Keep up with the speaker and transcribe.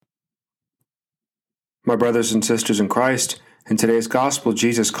My brothers and sisters in Christ, in today's Gospel,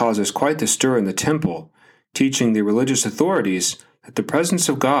 Jesus causes quite the stir in the temple, teaching the religious authorities that the presence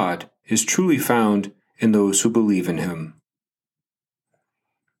of God is truly found in those who believe in Him.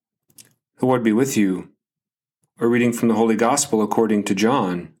 The Lord be with you. A reading from the Holy Gospel according to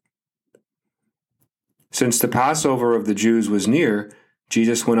John. Since the Passover of the Jews was near,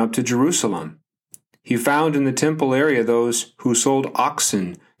 Jesus went up to Jerusalem. He found in the temple area those who sold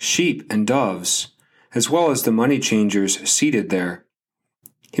oxen, sheep, and doves, as well as the money changers seated there.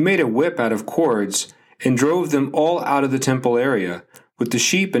 He made a whip out of cords and drove them all out of the temple area with the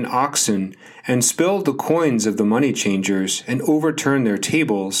sheep and oxen, and spilled the coins of the money changers and overturned their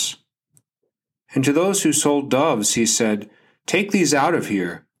tables. And to those who sold doves he said, "Take these out of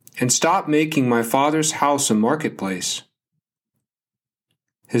here, and stop making my Father's house a marketplace."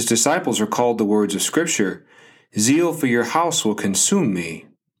 His disciples recalled the words of Scripture, "Zeal for your house will consume me."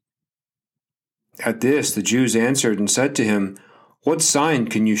 At this the Jews answered and said to him, "What sign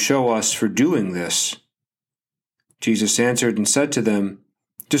can you show us for doing this?" Jesus answered and said to them,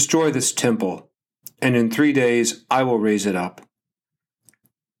 "Destroy this temple, and in 3 days I will raise it up."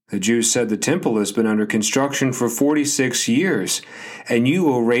 The Jews said, "The temple has been under construction for 46 years, and you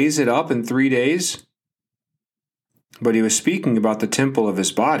will raise it up in 3 days?" But he was speaking about the temple of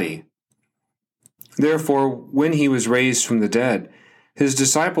his body. Therefore, when he was raised from the dead, his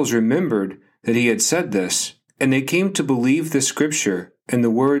disciples remembered that he had said this, and they came to believe the Scripture and the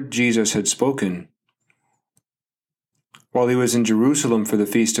word Jesus had spoken. While he was in Jerusalem for the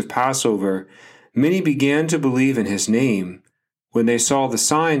feast of Passover, many began to believe in his name when they saw the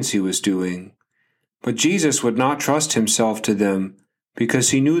signs he was doing. But Jesus would not trust himself to them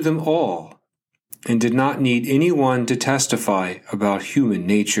because he knew them all and did not need anyone to testify about human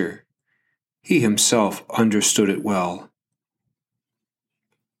nature. He himself understood it well.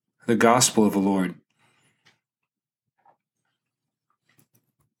 The Gospel of the Lord.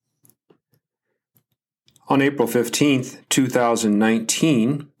 On April 15th,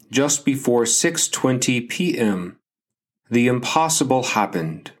 2019, just before 6:20 p.m., the impossible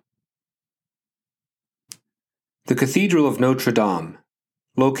happened. The Cathedral of Notre Dame,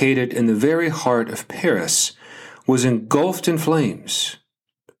 located in the very heart of Paris, was engulfed in flames.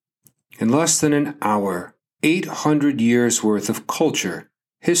 In less than an hour, 800 years' worth of culture,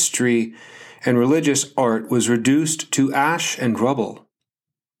 history, and religious art was reduced to ash and rubble.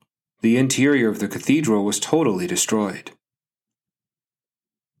 The interior of the cathedral was totally destroyed.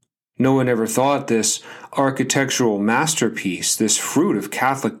 No one ever thought this architectural masterpiece, this fruit of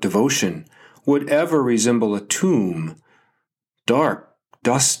Catholic devotion, would ever resemble a tomb, dark,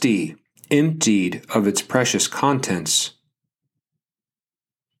 dusty, emptied of its precious contents.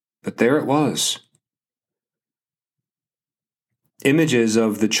 But there it was. Images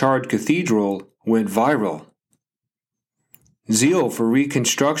of the charred cathedral went viral. Zeal for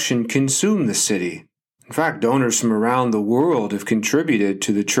reconstruction consumed the city. In fact, donors from around the world have contributed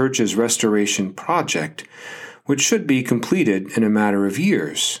to the church's restoration project, which should be completed in a matter of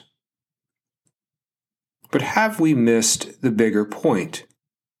years. But have we missed the bigger point?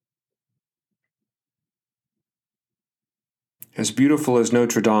 As beautiful as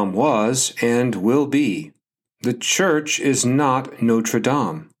Notre Dame was and will be, the church is not Notre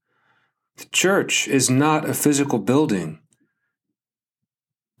Dame. The church is not a physical building.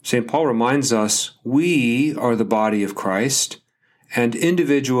 St. Paul reminds us we are the body of Christ and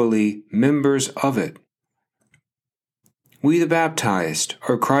individually members of it. We, the baptized,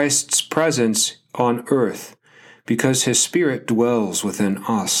 are Christ's presence on earth because His Spirit dwells within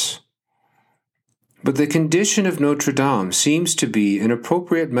us. But the condition of Notre Dame seems to be an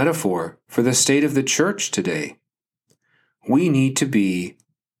appropriate metaphor for the state of the church today. We need to be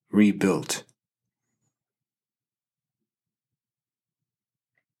rebuilt.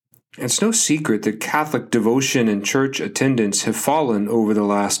 It's no secret that Catholic devotion and church attendance have fallen over the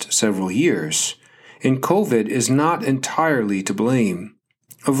last several years, and COVID is not entirely to blame.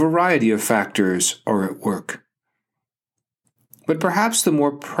 A variety of factors are at work. But perhaps the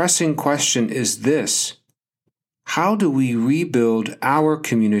more pressing question is this: how do we rebuild our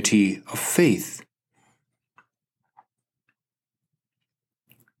community of faith?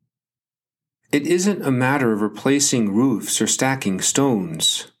 It isn't a matter of replacing roofs or stacking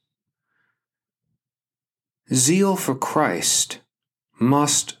stones. Zeal for Christ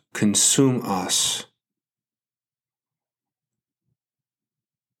must consume us.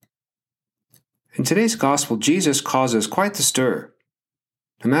 In today's Gospel, Jesus causes quite the stir.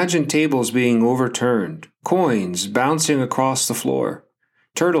 Imagine tables being overturned, coins bouncing across the floor,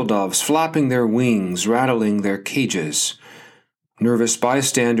 turtle doves flapping their wings, rattling their cages, nervous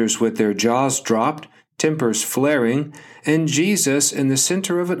bystanders with their jaws dropped, tempers flaring, and Jesus in the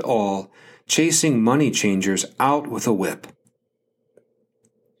center of it all, chasing money changers out with a whip.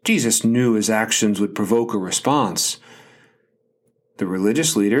 Jesus knew his actions would provoke a response. The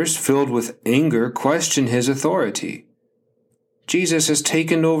religious leaders, filled with anger, question his authority. Jesus has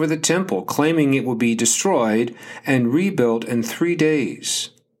taken over the temple, claiming it will be destroyed and rebuilt in 3 days.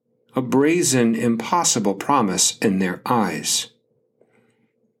 A brazen, impossible promise in their eyes.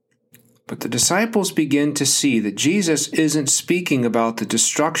 But the disciples begin to see that Jesus isn't speaking about the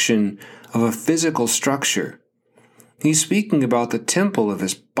destruction of a physical structure. He's speaking about the temple of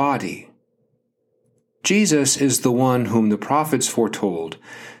his body. Jesus is the one whom the prophets foretold,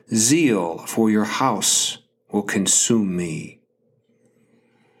 "Zeal for your house will consume me."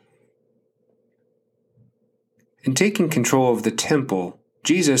 In taking control of the temple,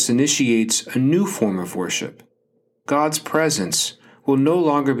 Jesus initiates a new form of worship. God's presence will no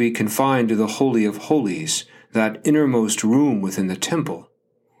longer be confined to the Holy of Holies, that innermost room within the temple.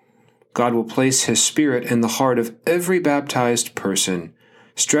 God will place his Spirit in the heart of every baptized person,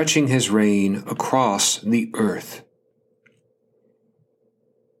 stretching his reign across the earth.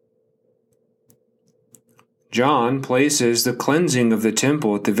 John places the cleansing of the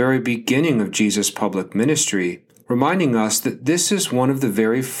temple at the very beginning of Jesus' public ministry, reminding us that this is one of the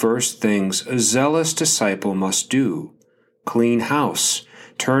very first things a zealous disciple must do. Clean house,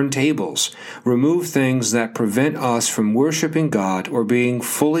 turn tables, remove things that prevent us from worshiping God or being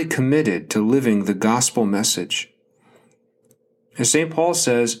fully committed to living the gospel message. As St. Paul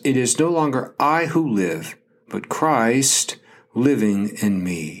says, it is no longer I who live, but Christ living in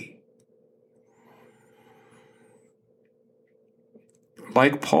me.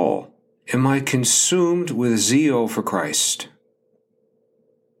 Like Paul, am I consumed with zeal for Christ?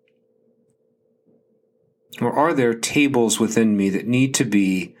 Or are there tables within me that need to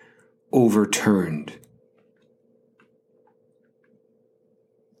be overturned?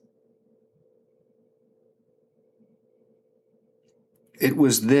 It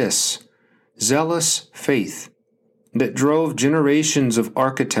was this zealous faith that drove generations of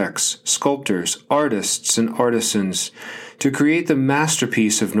architects, sculptors, artists, and artisans to create the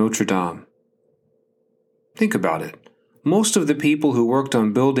masterpiece of Notre Dame. Think about it. Most of the people who worked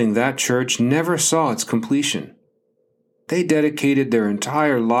on building that church never saw its completion. They dedicated their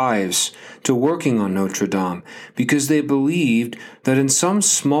entire lives to working on Notre Dame because they believed that in some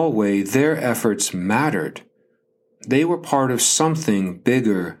small way their efforts mattered. They were part of something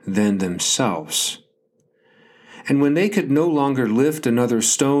bigger than themselves. And when they could no longer lift another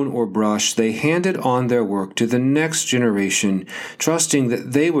stone or brush, they handed on their work to the next generation, trusting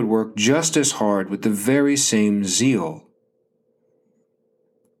that they would work just as hard with the very same zeal.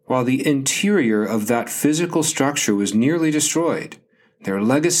 While the interior of that physical structure was nearly destroyed, their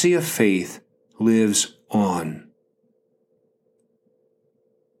legacy of faith lives on.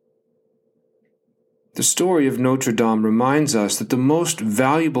 The story of Notre Dame reminds us that the most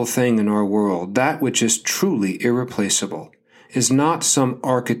valuable thing in our world, that which is truly irreplaceable, is not some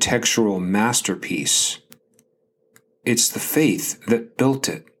architectural masterpiece. It's the faith that built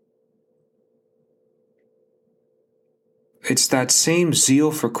it. It's that same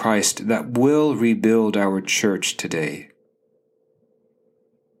zeal for Christ that will rebuild our church today.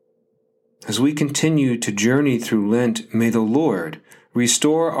 As we continue to journey through Lent, may the Lord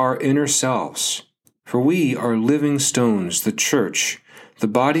restore our inner selves. For we are living stones, the church, the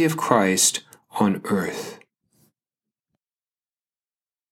body of Christ on earth.